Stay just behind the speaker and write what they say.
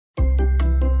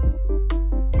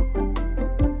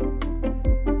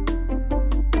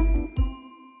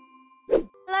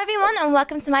everyone and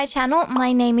welcome to my channel.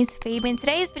 My name is Phoebe. In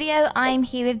today's video, I'm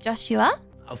here with Joshua.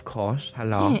 Of course,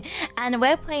 hello. And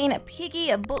we're playing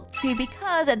Piggy Book 2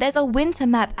 because there's a winter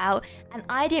map out and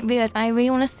I didn't realize and I really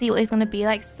want to see what it's going to be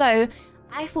like. So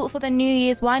I thought for the New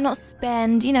Year's, why not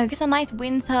spend, you know, just a nice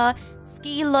winter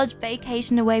ski lodge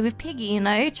vacation away with Piggy, you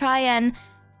know? Try and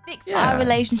fix our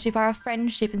relationship, our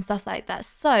friendship and stuff like that.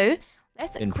 So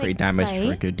let's been pretty damaged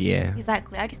for a good year.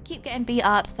 Exactly. I just keep getting beat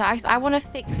up, so I want to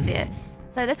fix it.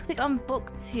 So let's click on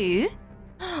book 2.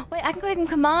 Wait, I can click on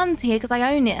commands here because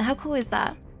I own it. How cool is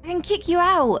that? I can kick you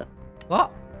out.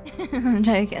 What? I'm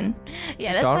joking.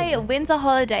 Yeah, let's play Winter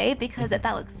Holiday because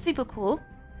that looks super cool.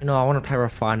 You know, I want to play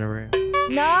Refinery.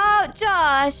 No,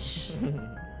 Josh.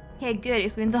 Okay, good.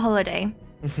 It's Winter Holiday.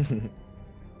 And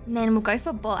then we'll go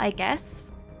for bot, I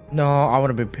guess. No, I want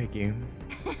to be Piggy.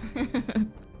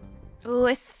 Oh,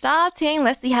 it's starting.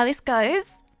 Let's see how this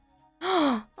goes.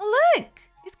 Oh, look.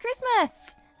 It's Christmas.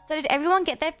 So did everyone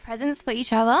get their presents for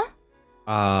each other?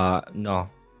 No.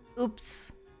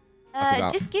 Oops.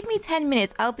 Just give me 10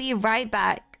 minutes. I'll be right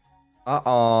back.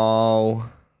 Uh-oh.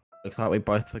 Looks like we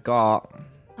both forgot.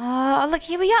 Oh, look,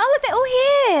 here we are. Oh, look, they're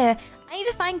all here. I need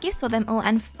to find gifts for them all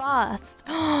and fast.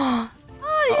 Oh,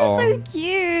 this is so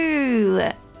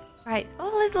cute. Right.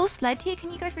 Oh, there's a little sled here.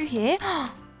 Can you go through here?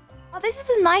 Oh, this is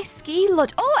a nice ski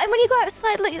lodge. Oh, and when you go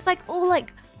outside, look, it's like all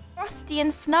like frosty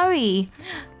and snowy.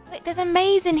 Wait, there's a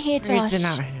maze in here, Josh.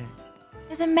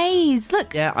 There's a maze.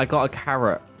 Look. Yeah, I got a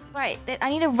carrot. Right, I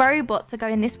need a robot to go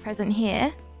in this present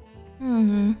here.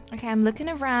 Okay, I'm looking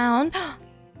around.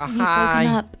 He's woken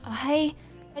up. Oh, hey.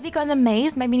 Maybe go in the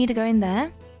maze. Maybe need to go in there.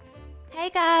 Hey,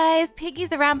 guys.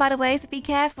 Piggy's around, by the way, so be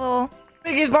careful.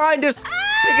 Piggy's behind us.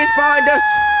 Piggy's behind us.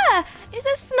 It's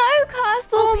a snow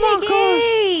castle,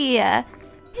 Piggy.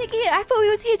 Piggy, I thought we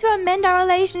was here to amend our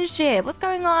relationship. What's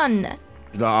going on?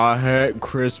 I hate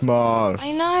Christmas.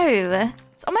 I know.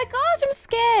 Oh my gosh, I'm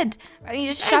scared. Right, you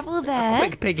just shovel there.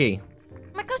 Quick, Piggy.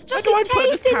 Oh my gosh, Josh is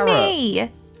chasing me. I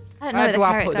don't know where the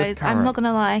carrot goes. I'm not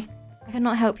gonna lie. I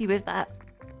cannot help you with that.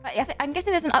 Right, I'm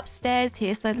guessing there's an upstairs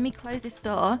here, so let me close this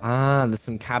door. Ah, there's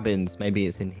some cabins. Maybe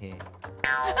it's in here.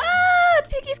 Ah,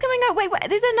 Piggy's coming out. Wait,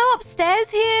 there's no upstairs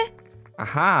here?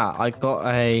 Aha, I got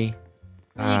a...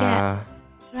 What did you get?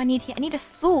 What do I need here? I need a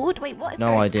sword. Wait, what is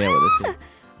No idea what this is.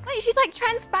 Wait, she's like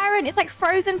transparent. It's like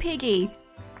frozen Piggy.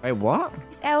 Wait, what?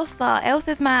 It's Elsa.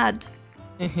 Elsa's mad.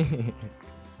 Why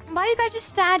are you guys just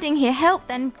standing here? Help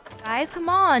then, guys. Come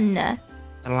on. And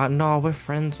like, no, we're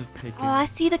friends with Piggy. Oh, I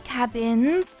see the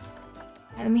cabins.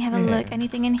 Right, let me have a look.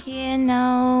 Anything in here?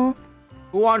 No.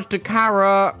 Who wants the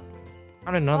carrot?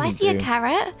 I don't know. Oh, I see a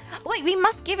carrot. Wait, we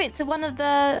must give it to one of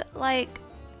the, like,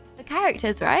 the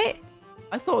characters, right?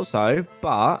 I thought so,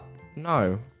 but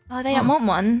no. Oh, they don't want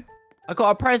one. I got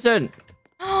a present.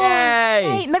 Yay!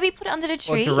 Hey, maybe put it under the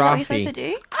tree. Is that what you're supposed to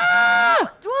do? Ah!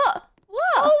 What?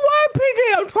 What? Oh, wait,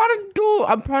 Piggy!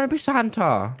 I'm trying to be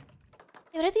Santa.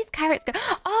 Hey, where did these carrots go?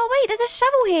 Oh, wait, there's a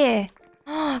shovel here.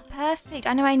 Oh, perfect.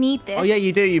 I know I need this. Oh, yeah,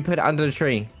 you do. You put it under the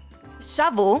tree.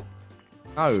 Shovel?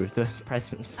 Oh, the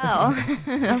presents. Oh,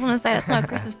 I was going to say, that's not a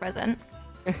Christmas present.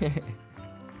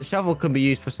 The shovel can be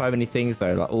used for so many things,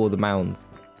 though, like all the mounds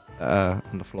on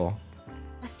the floor.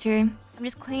 That's true. I'm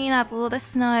just cleaning up all the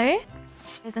snow.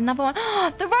 There's another one.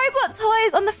 The robot toy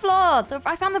is on the floor.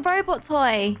 I found the robot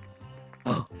toy.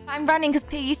 I'm running because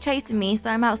Piggy's chasing me,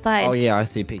 so I'm outside. Oh, yeah, I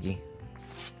see Piggy.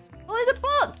 Oh, there's a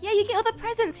book. Yeah, you get all the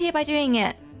presents here by doing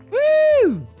it.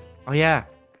 Woo! Oh, yeah.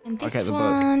 And this the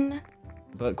one. Book.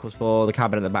 The book was for the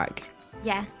cabin at the back.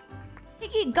 Yeah.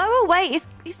 Piggy, go away.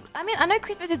 I mean, I know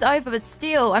Christmas is over, but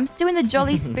still, I'm still in the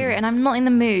jolly spirit and I'm not in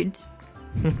the mood.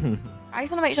 I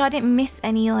just want to make sure I didn't miss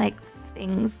any, like,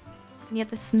 things. And you have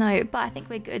the snow, but I think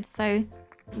we're good, so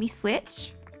let me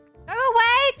switch. Go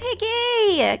away,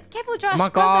 Piggy! Careful, Josh. Oh my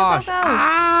gosh. Go.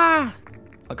 Ah!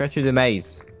 I'll go through the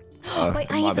maze. Wait,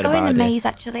 I need to go in the maze,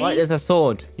 actually. Wait, there's a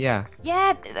sword. Yeah.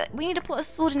 Yeah, we need to put a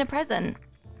sword in a present.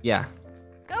 Yeah.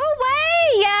 Go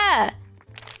away! Yeah.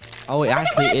 Oh, it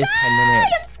actually is 10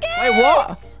 minutes. I'm scared. Wait,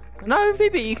 what? No,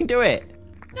 Phoebe, you can do it.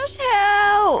 Josh,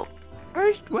 help.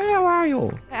 Where are you?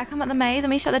 Wait, I come out the maze. Let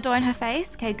me shut the door in her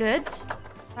face. Okay, good.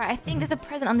 Right, I think there's a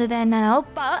present under there now.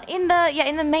 But in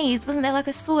the maze, wasn't there like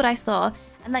a sword I saw?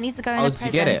 And that needs to go in a present. Did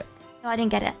you get it? No, I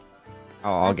didn't get it. Oh,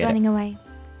 I'll get it. Running away.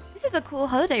 This is a cool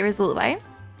holiday resort, though.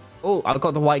 Oh, I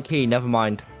got the white key. Never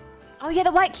mind. Oh, yeah,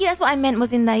 the white key. That's what I meant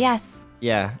was in there. Yes.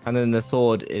 Yeah, and then the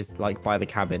sword is like by the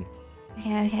cabin.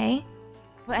 Okay.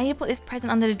 Wait, I need to put this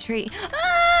present under the tree.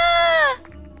 Ah!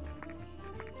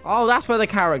 Oh, that's where the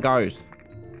carrot goes.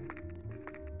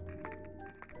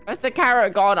 Where's the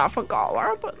carrot gone? I forgot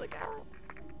where I put the carrot.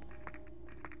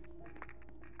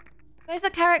 Where's the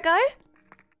carrot go?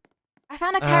 I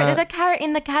found a carrot. There's a carrot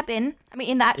in the cabin. I mean,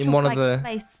 in the actual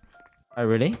place. Oh,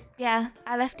 really? Yeah,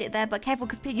 I left it there, but careful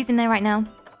because Piggy's in there right now.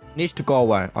 Needs to go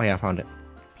away. Oh, yeah, I found it.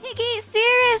 Piggy,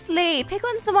 seriously, pick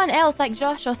on someone else like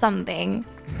Josh or something.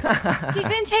 She's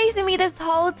been chasing me this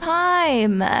whole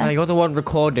time. No, you're the one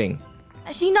recording.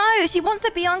 She knows. She wants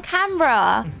to be on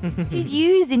camera. She's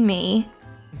using me.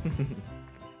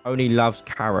 Only loves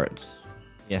carrots.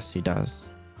 Yes, he does.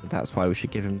 That's why we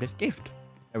should give him this gift.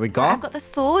 There we go. I've got the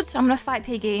sword. I'm going to fight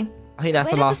Piggy. I think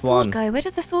that's the last one. Where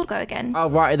does the sword go again?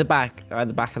 Oh, right at the back. Right at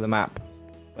the back of the map.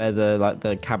 Where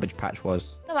the cabbage patch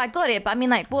was. No, I got it. But I mean,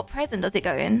 like, what present does it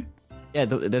go in? Yeah,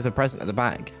 there's a present at the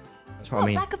back. That's what I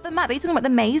mean. Back of the map? Are you talking about the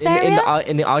maze area?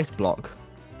 In the ice block.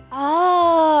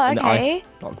 Oh, okay. In the ice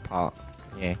block part.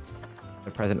 Yeah.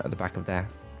 The present at the back of there.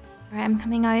 Alright, I'm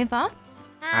coming over.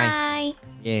 Hi.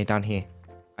 Yeah, down here.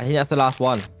 I think that's the last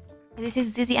one. This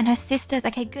is Zizzy and her sisters.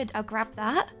 Okay, good. I'll grab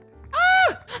that.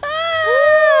 Oh,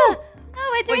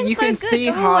 we're doing you so can good. see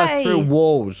her through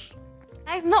walls.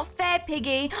 That's not fair,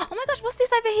 Piggy. Oh my gosh, what's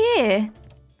this over here?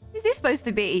 Who's this supposed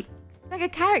to be? It's like a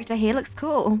character here. Looks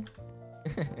cool.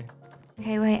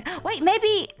 Okay, wait. Wait,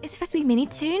 maybe it's supposed to be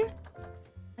Minitoon?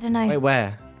 I don't know. Wait,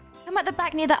 where? I'm at the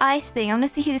back near the ice thing. I want to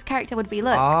see who this character would be.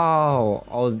 Look. Oh,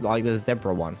 like the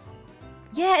zebra one.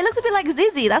 Yeah, it looks a bit like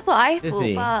Zizzy. That's what I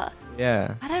thought, but...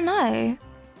 Yeah. I don't know.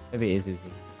 Maybe it is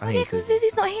Zizzy. Oh, yeah, because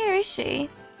Zizzy's not here, is she?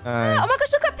 Oh my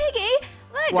gosh, look at Piggy!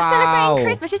 Look, wow. Celebrating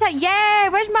Christmas. She's like, yeah,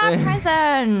 where's my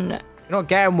present? You're not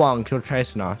getting one because you're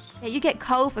chasing us. Yeah, you get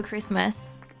coal for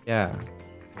Christmas. Yeah.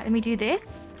 Right, let me do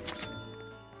this.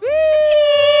 Woo!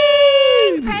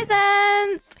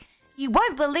 Presents! You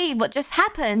won't believe what just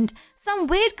happened. Some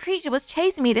weird creature was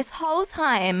chasing me this whole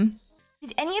time.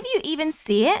 Did any of you even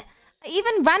see it? I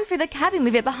even ran through the cabin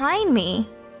with it behind me.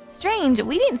 Strange,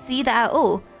 we didn't see that at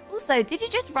all. Also, did you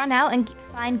just run out and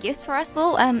find gifts for us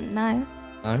all? No.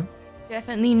 No?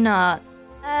 Definitely not.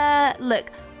 Look,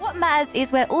 what matters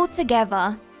is we're all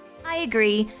together. I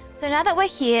agree. So now that we're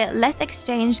here, let's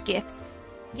exchange gifts.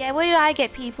 Yeah, what did I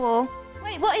get, people?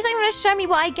 Wait, what? Is anyone going to show me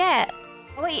what I get?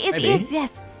 Oh, wait, it is,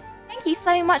 yes. Thank you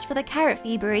so much for the carrot,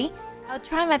 Phoeberry. I'll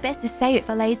try my best to save it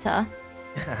for later.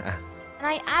 And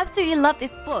I absolutely love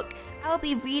this book. I will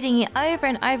be reading it over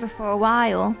and over for a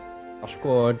while. That's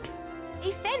good.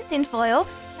 A fencing foil.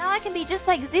 Now I can be just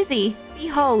like Zizzy.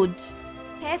 Behold.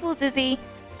 Careful, Zizzy.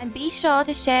 And be sure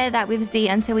to share that with Z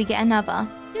until we get another.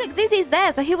 See, look, Zizzy's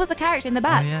there, so who was the character in the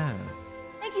back? Oh, yeah.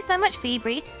 Thank you so much,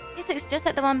 Phoeberry. This looks just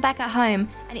like the one back at home,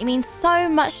 and it means so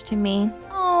much to me.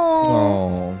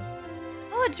 Oh.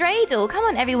 Oh, a dreidel. Come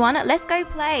on, everyone. Let's go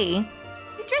play.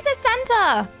 He's dressed as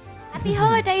Santa. Happy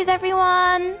holidays,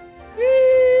 everyone.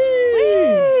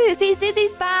 Woo! See,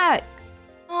 Zizzy's back.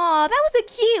 Oh, that was a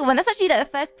cute one. That's actually the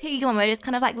first Piggy one where it's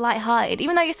kind of like light-hearted.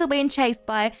 Even though you're still being chased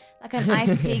by like an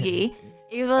ice piggy.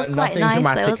 It was quite nice though,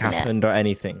 wasn't it? Nothing dramatic happened or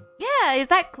anything. Yeah,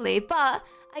 exactly. But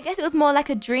I guess it was more like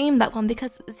a dream, that one,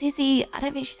 because Zizzy, I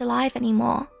don't think she's alive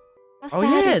anymore. How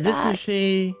sad is that? This is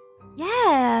she.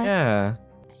 Yeah. Yeah.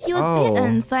 She was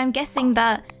bitten, so I'm guessing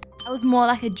that was more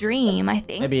like a dream, I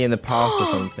think. Maybe in the past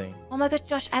or something. Oh my gosh,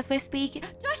 Josh, as we're speaking.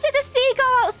 Josh, there's a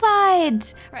seagull outside.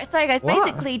 Right, sorry guys. What?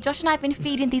 Basically, Josh and I have been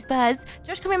feeding these birds.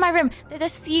 Josh, come in my room. There's a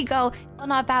seagull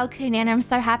on our balcony and I'm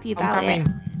so happy about it.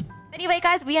 Anyway,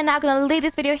 guys, we are now going to leave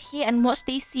this video here and watch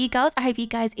these seagulls. I hope you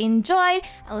guys enjoyed.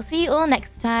 I will see you all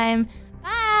next time.